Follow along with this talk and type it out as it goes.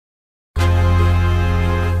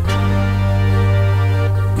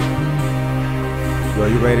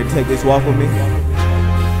you ready to take this walk with me?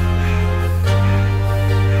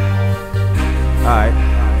 Alright,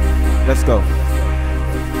 let's go.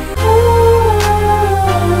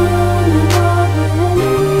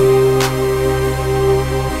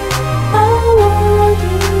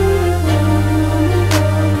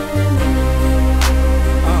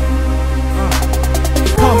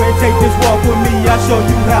 Take this walk with me, I'll show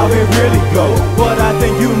you how it really go. What I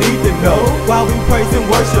think you need to know, while we praise and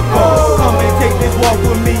worship God. Come and take this walk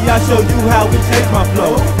with me, I'll show you how we change my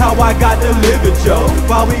flow. How I got delivered, yo,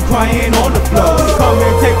 while we crying on the floor. Come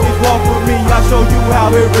and take this walk with me, I'll show you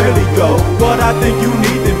how it really go. What I think you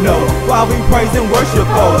need to know, while we praise and worship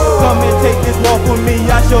God. Come and take this walk with me,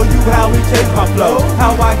 I'll show you how we change my flow.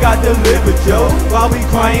 How I got delivered, yo, while we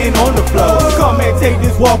crying on the floor. Come and take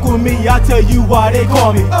this walk with me, I'll tell you why they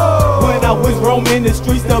call me. When I was roaming the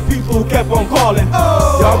streets, the people kept on calling.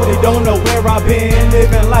 Y'all really don't know where I've been.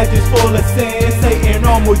 Living life is full of sin. Satan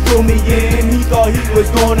almost drew me in. He thought he was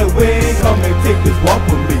gonna win. Come and take this walk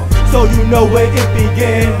with me, so you know where it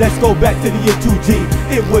began. Let's go back to the year 2G.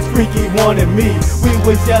 It was Freaky One and me. We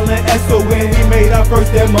was yelling SON. We made our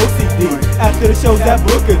first demo CD. After the shows at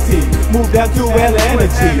Booker T, moved down to Atlanta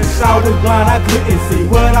G. I was blind, I couldn't see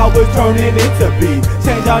what I was turning into be.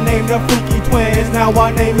 Changed our name to Freaky Twins. Now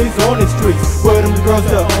our name is on the streets. Where them girls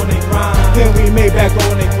are on their grind. Then we made back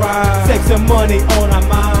on their grind. Sex and money on our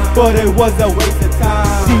mind, but it was a waste of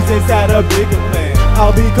time. Jesus had a bigger plan.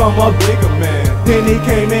 I'll become a bigger man. Then he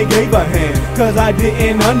came and gave a hand, cause I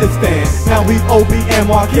didn't understand. Now we Obie and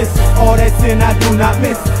Marcus. All that sin I do not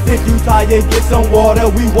miss. If you tired, get some water.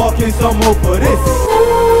 We walking some more for this.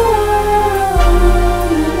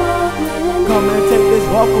 Come and take this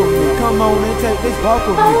walk with me. Come on and take this walk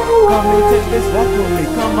with me. Come and take this walk with me.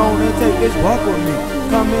 Come on and take this walk with me.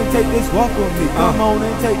 Come and take this walk with me. Come on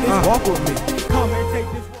and take this walk with me. Come and take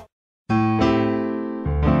this walk.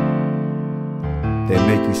 They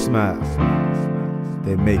make you smile.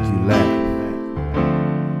 They make you laugh.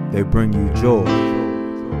 They bring you joy,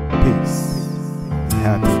 peace, and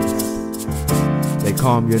happiness. They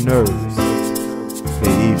calm your nerves.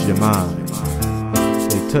 They ease your mind.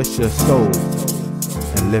 They touch your soul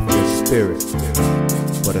and lift your spirit.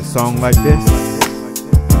 But a song like this,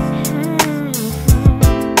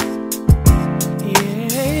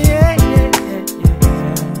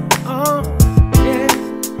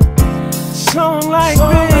 song like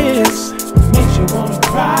this makes you wanna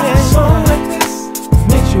cry. Song like this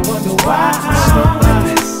makes you wonder why. Song like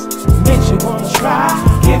this makes you wanna try.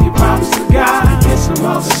 Give your promise to God and get some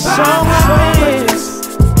other side. Song like this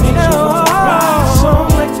makes you wanna cry. Song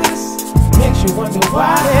like this makes you wonder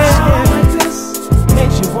why. Song like this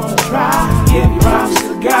makes you wanna try. Give your promise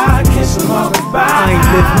to God, get some other side. I ain't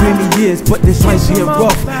lived many years, but this life here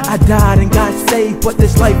rough. I died and got saved, but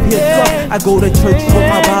this life here tough. I go to church for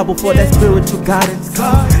my Bible, for that spiritual guidance.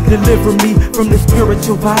 Come deliver me from the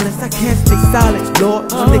spiritual violence. I can't stay silent,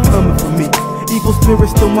 Lord, when they coming for me. Evil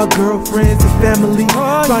spirits stole my girlfriends and family,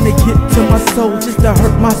 trying to get to my soul just to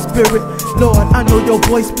hurt my spirit. Lord, I know your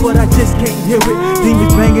voice, but I just can't hear it.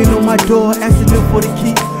 Demons banging on my door, asking them for the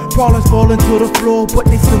key. Problems falling to the floor, but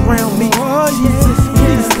they surround me. Jesus,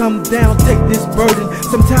 please come down, take this burden.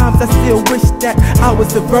 Sometimes I still wish that I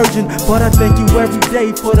was a virgin, but I thank you every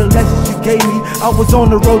day for the lessons you gave me. I was on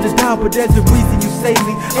the road to die, but there's a reason you saved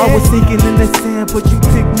me. I was sinking in the sand, but you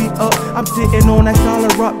picked me up. I'm sitting on that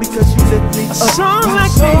solid rock because you lift me up. A song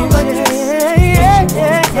like this,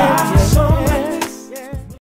 yeah.